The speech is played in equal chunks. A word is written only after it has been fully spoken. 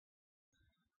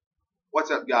What's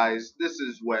up, guys? This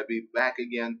is Webby back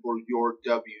again for your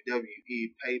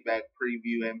WWE Payback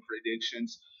preview and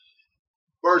predictions.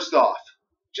 First off,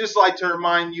 just like to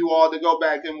remind you all to go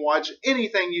back and watch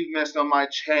anything you've missed on my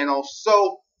channel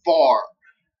so far.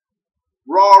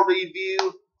 Raw review,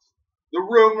 the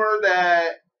rumor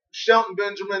that Shelton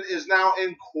Benjamin is now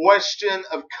in question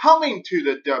of coming to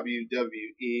the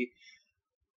WWE.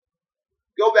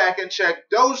 Go back and check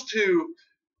those two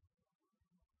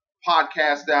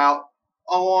podcasts out,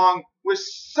 along with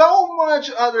so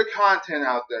much other content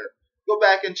out there. Go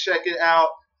back and check it out.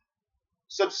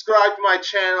 Subscribe to my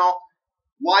channel,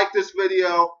 like this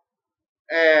video,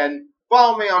 and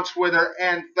follow me on Twitter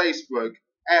and Facebook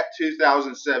at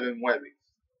 2007Webby.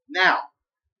 Now,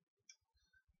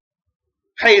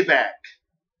 Payback.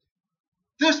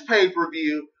 This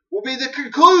pay-per-view will be the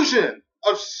conclusion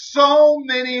of so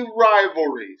many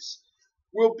rivalries.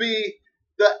 Will be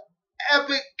the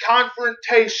epic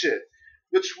confrontation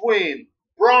between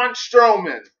Braun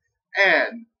Strowman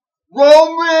and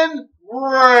Roman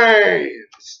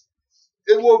Reigns.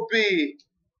 It will be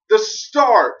the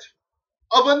start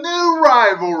of a new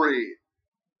rivalry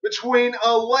between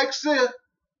Alexa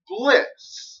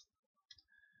Bliss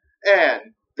and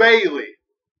Bayley.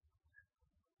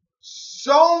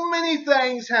 So many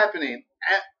things happening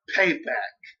at Payback.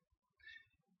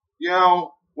 You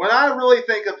know, when I really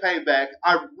think of Payback,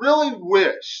 I really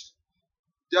wished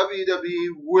WWE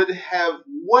would have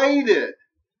waited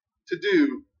to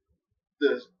do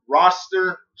the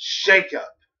roster shakeup,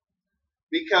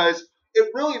 because it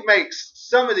really makes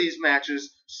some of these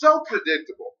matches so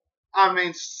predictable. I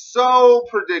mean, so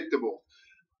predictable.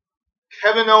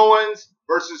 Kevin Owens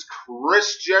versus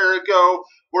Chris Jericho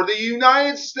for the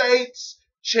United States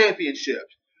Championship.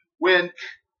 When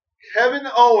Kevin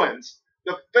Owens,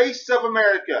 the face of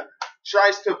America,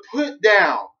 tries to put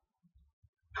down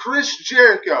Chris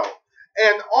Jericho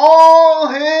and all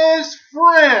his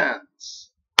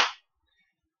friends.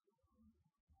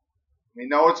 We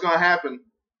know what's going to happen.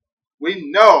 We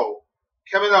know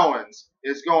Kevin Owens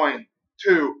is going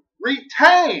to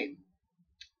retain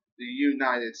the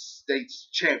United States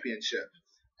Championship.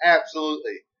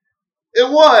 Absolutely. It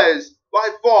was by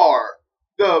far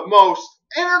the most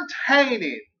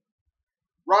entertaining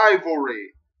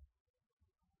rivalry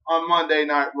on Monday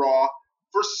Night Raw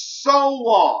for so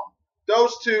long.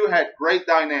 Those two had great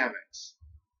dynamics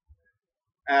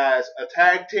as a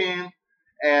tag team,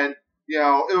 and you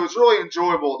know, it was really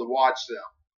enjoyable to watch them.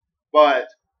 But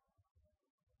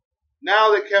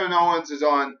now that Kevin Owens is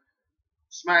on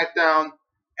SmackDown,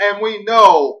 and we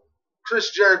know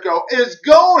Chris Jericho is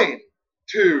going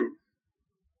to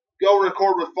go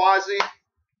record with Fozzy,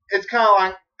 it's kind of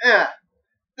like,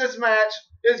 this match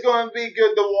is going to be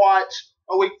good to watch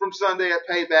a week from Sunday at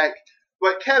Payback,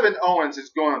 but Kevin Owens is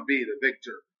going to be the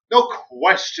victor. No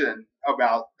question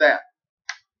about that.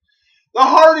 The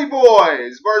Hardy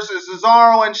Boys versus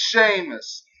Cesaro and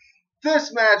Sheamus.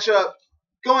 This matchup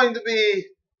going to be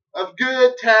a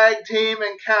good tag team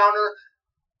encounter.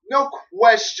 No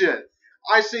question.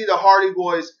 I see the Hardy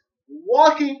Boys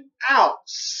walking out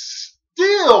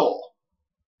still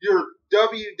your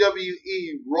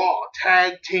WWE Raw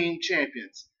Tag Team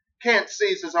Champions. Can't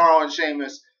see Cesaro and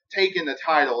Sheamus taking the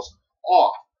titles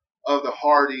off of the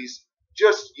Hardys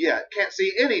just yet. Can't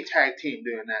see any tag team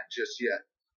doing that just yet.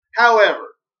 However,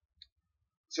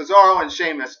 Cesaro and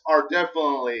Sheamus are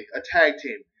definitely a tag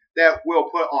team that will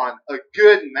put on a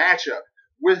good matchup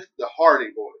with the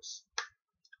Hardy Boys.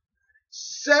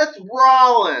 Seth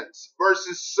Rollins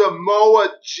versus Samoa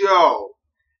Joe.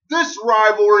 This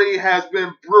rivalry has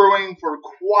been brewing for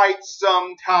quite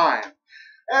some time.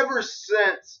 Ever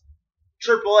since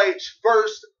Triple H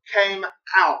first came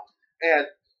out and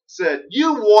said,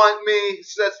 "You want me,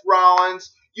 Seth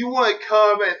Rollins? You want to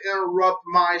come and interrupt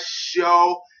my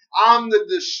show? I'm the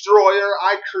destroyer.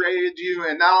 I created you,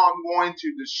 and now I'm going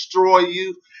to destroy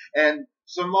you." And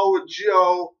Samoa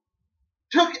Joe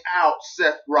took out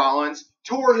Seth Rollins,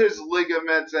 tore his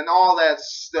ligaments and all that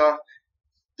stuff.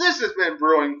 This has been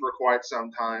brewing for quite some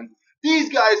time.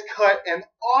 These guys cut an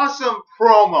awesome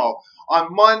promo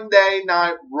on Monday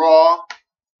Night Raw.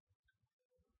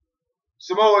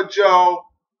 Samoa Joe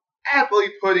aptly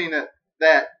putting it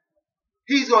that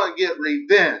he's going to get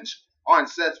revenge on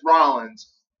Seth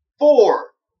Rollins for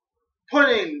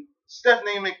putting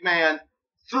Stephanie McMahon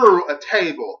through a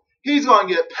table. He's going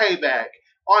to get payback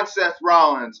on Seth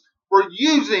Rollins for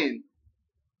using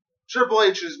Triple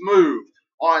H's move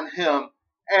on him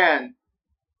and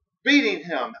beating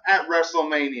him at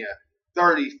WrestleMania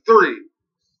 33.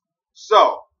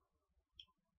 So,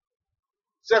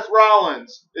 Seth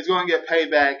Rollins is going to get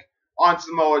payback on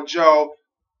Samoa Joe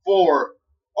for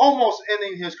almost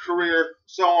ending his career,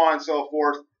 so on and so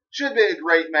forth. Should be a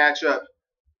great matchup.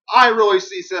 I really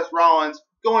see Seth Rollins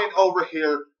going over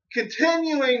here,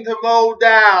 continuing to mow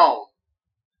down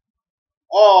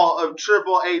all of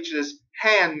Triple H's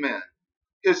handmen,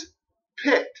 his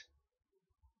picked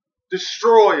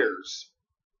destroyers,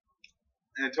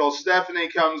 until Stephanie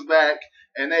comes back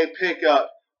and they pick up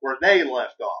where they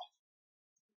left off.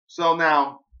 So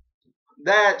now,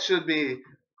 that should be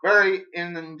very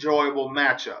enjoyable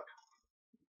matchup.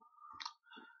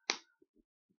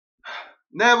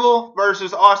 Neville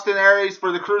versus Austin Aries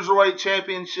for the Cruiserweight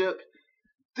Championship.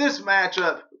 This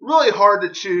matchup, really hard to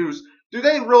choose. Do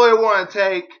they really want to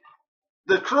take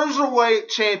the Cruiserweight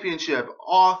Championship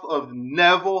off of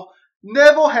Neville?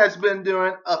 Neville has been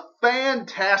doing a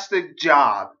fantastic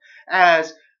job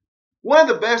as one of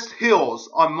the best heels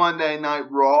on Monday Night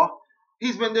Raw.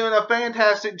 He's been doing a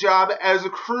fantastic job as a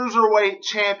Cruiserweight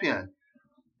Champion.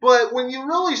 But when you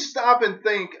really stop and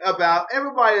think about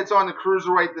everybody that's on the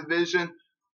Cruiserweight division,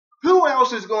 who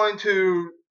else is going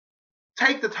to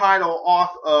take the title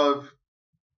off of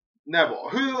Neville?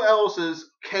 Who else is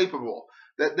capable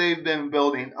that they've been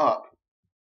building up?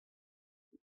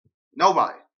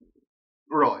 Nobody.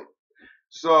 Really.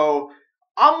 So,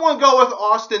 I'm going to go with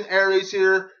Austin Aries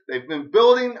here. They've been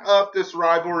building up this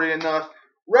rivalry enough.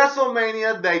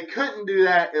 WrestleMania, they couldn't do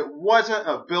that. It wasn't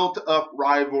a built-up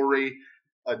rivalry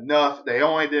enough. They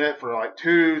only did it for like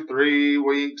 2-3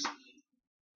 weeks.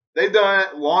 They've done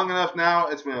it long enough now.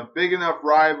 It's been a big enough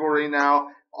rivalry now.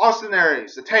 Austin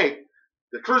Aries to take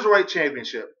the Cruiserweight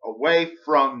Championship away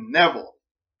from Neville.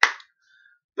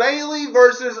 Bayley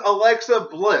versus Alexa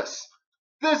Bliss.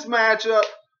 This matchup,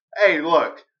 hey,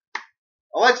 look.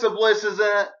 Alexa Bliss is in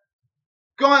it.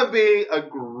 Going to be a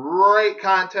great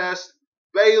contest.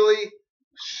 Bayley,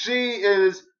 she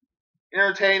is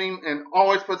entertaining and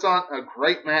always puts on a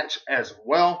great match as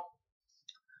well.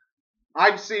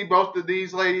 I see both of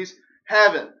these ladies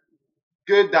having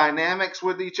good dynamics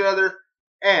with each other.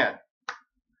 And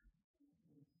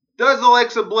does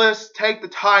Alexa Bliss take the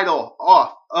title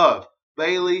off of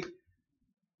Bayley?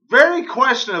 Very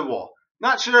questionable.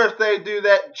 Not sure if they do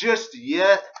that just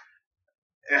yet.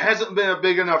 It hasn't been a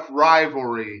big enough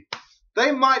rivalry.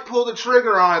 They might pull the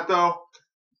trigger on it though.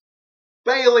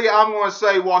 Bayley, I'm going to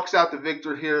say, walks out the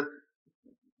victor here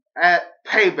at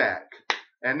Payback.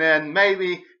 And then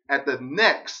maybe at the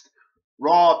next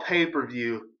Raw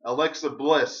pay-per-view, Alexa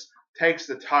Bliss takes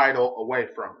the title away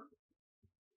from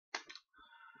her.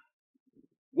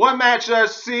 One match I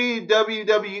see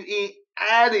WWE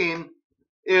adding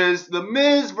is The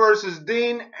Miz versus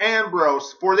Dean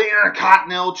Ambrose for the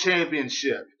Intercontinental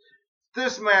Championship.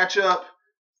 This matchup,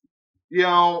 you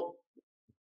know,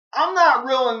 I'm not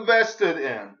real invested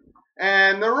in.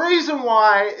 And the reason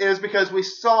why is because we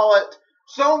saw it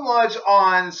so much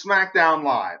on SmackDown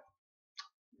Live.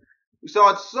 We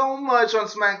saw it so much on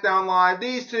SmackDown Live.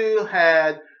 These two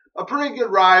had a pretty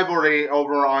good rivalry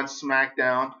over on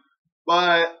SmackDown.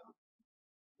 But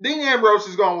Dean Ambrose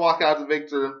is going to walk out the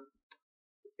victor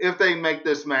if they make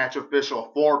this match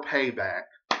official for Payback.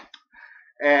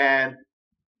 And,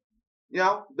 you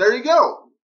know, there you go.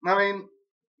 I mean,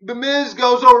 The Miz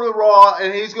goes over to Raw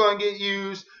and he's going to get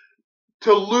used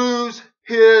to lose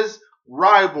his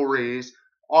rivalries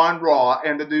on Raw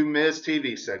and to do Miz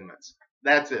TV segments.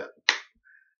 That's it.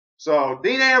 So,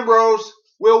 Dean Ambrose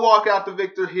will walk out the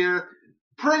victor here.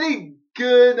 Pretty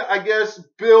good, I guess,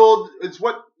 build. It's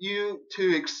what you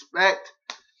to expect.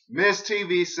 Miz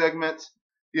TV segments.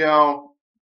 You know,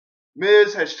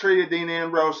 Miz has treated Dean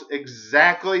Ambrose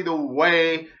exactly the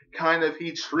way kind of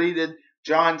he treated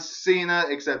John Cena,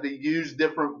 except he used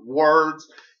different words,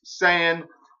 saying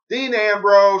Dean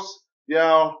Ambrose, you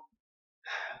know,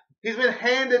 he's been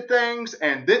handed things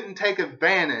and didn't take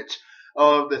advantage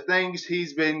of the things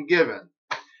he's been given.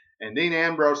 And Dean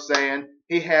Ambrose saying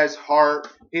he has heart,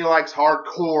 he likes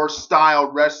hardcore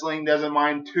style wrestling, doesn't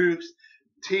mind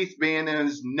teeth being in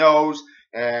his nose,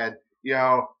 and, you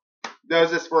know, does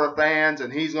this for the fans,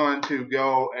 and he's going to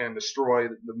go and destroy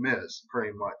The Miz,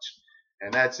 pretty much.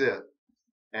 And that's it.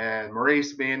 And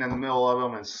Maurice being in the middle of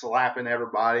them and slapping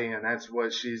everybody, and that's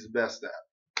what she's best at.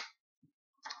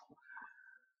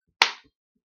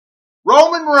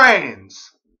 Roman Reigns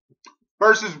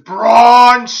versus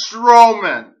Braun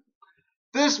Strowman.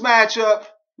 This matchup,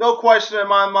 no question in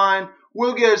my mind,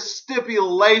 will get a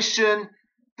stipulation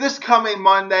this coming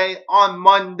Monday on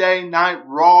Monday Night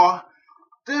Raw.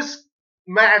 This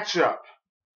matchup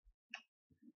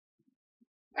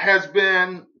has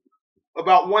been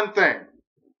about one thing.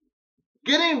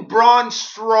 Getting Braun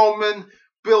Strowman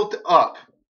built up.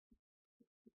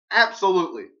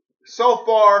 Absolutely. So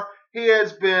far, he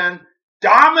has been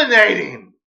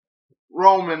dominating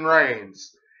Roman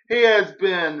Reigns. He has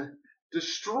been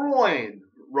destroying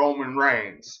Roman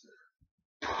Reigns.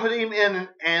 Put him in an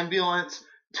ambulance,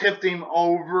 tipped him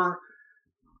over,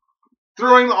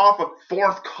 threw him off a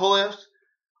fourth cliff.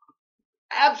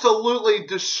 Absolutely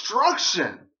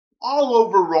destruction all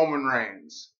over Roman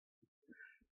Reigns.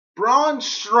 Braun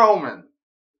Strowman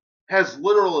has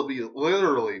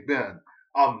literally been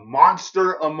a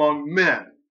monster among men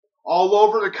all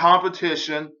over the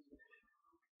competition,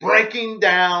 breaking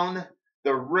down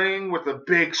the ring with a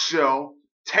big show,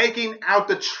 taking out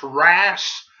the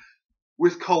trash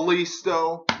with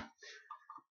Kalisto,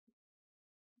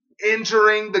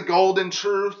 injuring the Golden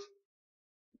Truth.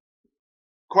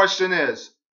 Question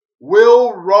is,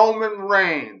 will Roman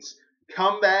Reigns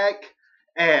come back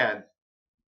and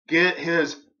get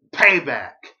his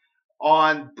payback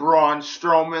on Braun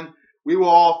Strowman? We will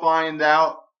all find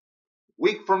out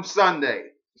week from Sunday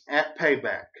at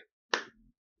Payback.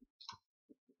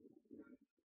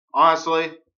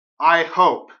 Honestly, I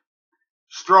hope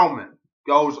Strowman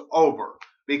goes over,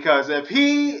 because if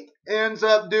he ends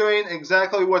up doing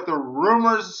exactly what the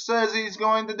rumors says he's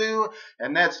going to do,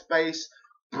 and that's face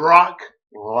Brock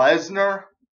Lesnar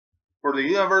for the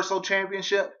Universal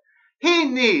Championship, he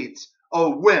needs a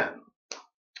win.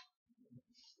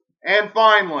 And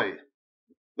finally,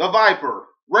 the Viper,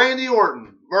 Randy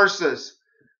Orton versus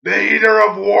the Eater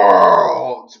of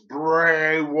Worlds,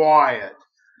 Bray Wyatt.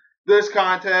 This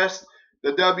contest,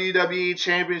 the WWE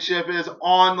Championship, is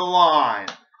on the line.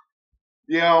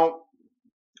 You know,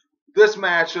 this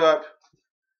matchup,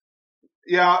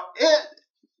 it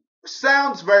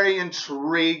sounds very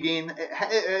intriguing.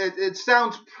 It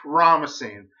sounds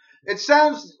promising. It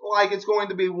sounds like it's going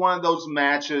to be one of those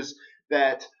matches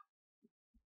that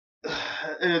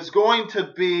is going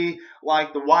to be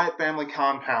like the Wyatt family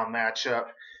compound matchup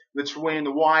between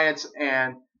the Wyatts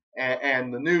and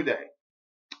the New Day.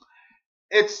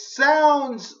 It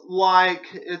sounds like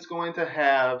it's going to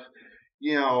have,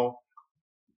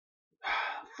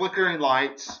 flickering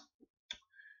lights.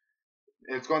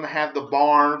 It's going to have the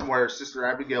barn where Sister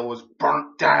Abigail was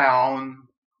burnt down.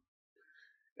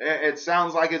 It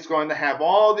sounds like it's going to have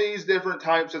all these different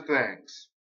types of things.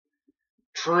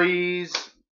 Trees,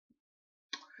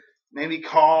 maybe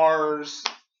cars,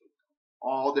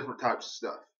 all different types of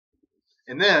stuff.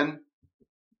 And then,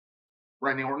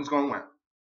 Randy Orton's going to win.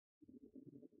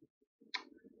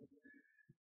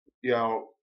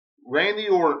 Randy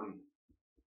Orton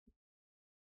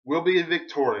will be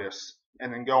victorious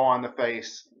and then go on to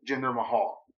face Jinder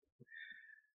Mahal.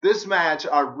 This match,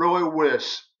 I really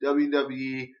wish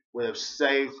WWE would have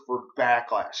saved for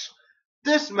Backlash.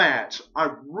 This match,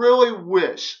 I really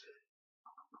wish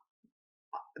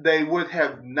they would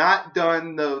have not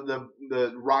done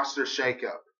the roster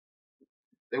shakeup.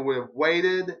 They would have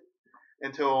waited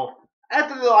until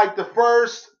after the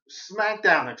first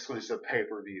SmackDown exclusive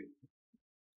pay-per-view,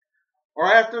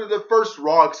 or after the first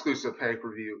Raw exclusive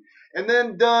pay-per-view, and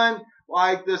then done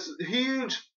like this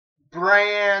huge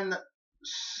brand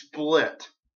split,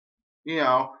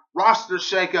 roster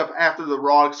shakeup after the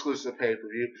Raw exclusive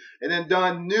pay-per-view, and then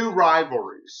done new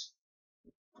rivalries,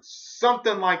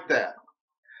 something like that,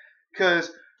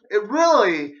 because it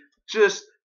really just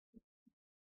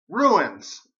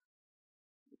ruins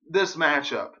this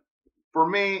matchup for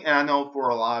me, and I know for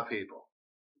a lot of people.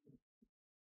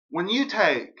 When you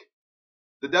take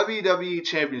the WWE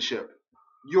Championship,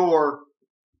 your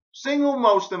single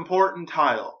most important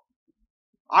title,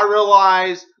 I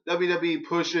realize WWE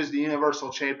pushes the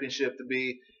Universal Championship to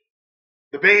be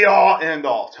the be-all,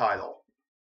 end-all title.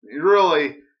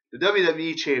 Really, the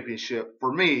WWE Championship,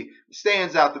 for me,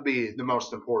 stands out to be the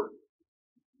most important.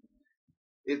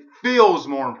 It feels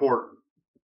more important.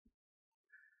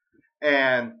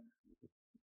 And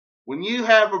when you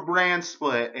have a brand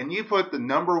split and you put the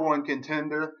number one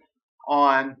contender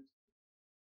on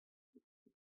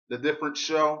the different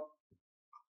show,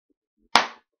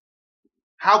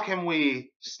 how can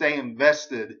we stay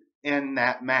invested in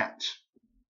that match?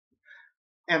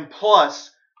 And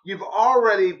plus, you've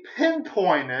already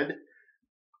pinpointed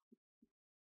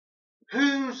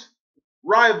whose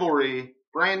rivalry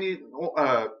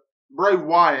Bray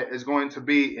Wyatt is going to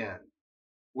be in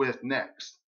with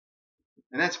next.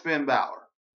 And that's Finn Balor.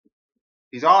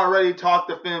 He's already talked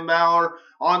to Finn Balor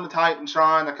on the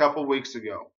Titantron a couple weeks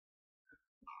ago.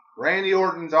 Randy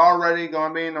Orton's already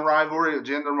going to be in the rivalry of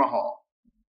Jinder Mahal.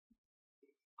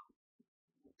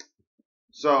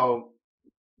 So,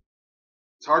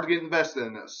 it's hard to get invested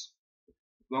in this.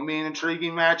 It's going to be an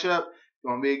intriguing matchup. It's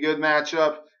going to be a good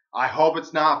matchup. I hope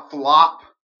it's not a flop.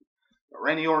 But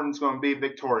Randy Orton's going to be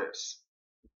victorious.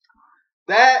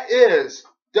 That is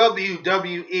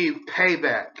WWE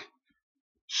Payback.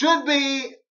 Should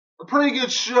be a pretty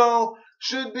good show.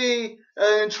 Should be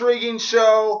an intriguing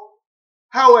show.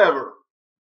 However,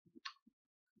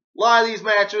 a lot of these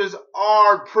matches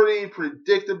are pretty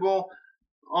predictable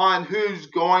on who's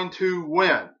going to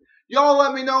win. Y'all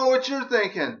let me know what you're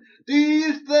thinking. Do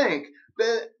you think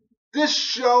that this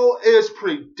show is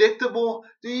predictable?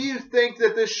 Do you think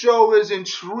that this show is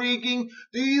intriguing?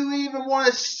 Do you even want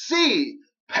to see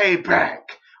Payback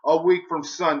a week from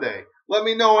Sunday? Let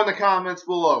me know in the comments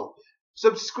below.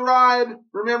 Subscribe.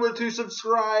 Remember to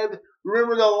subscribe.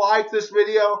 Remember to like this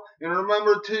video. And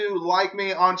remember to like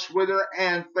me on Twitter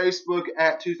and Facebook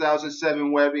at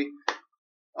 2007 Webby.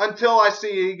 Until I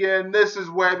see you again, this is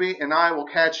Webby, and I will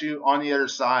catch you on the other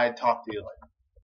side. Talk to you later.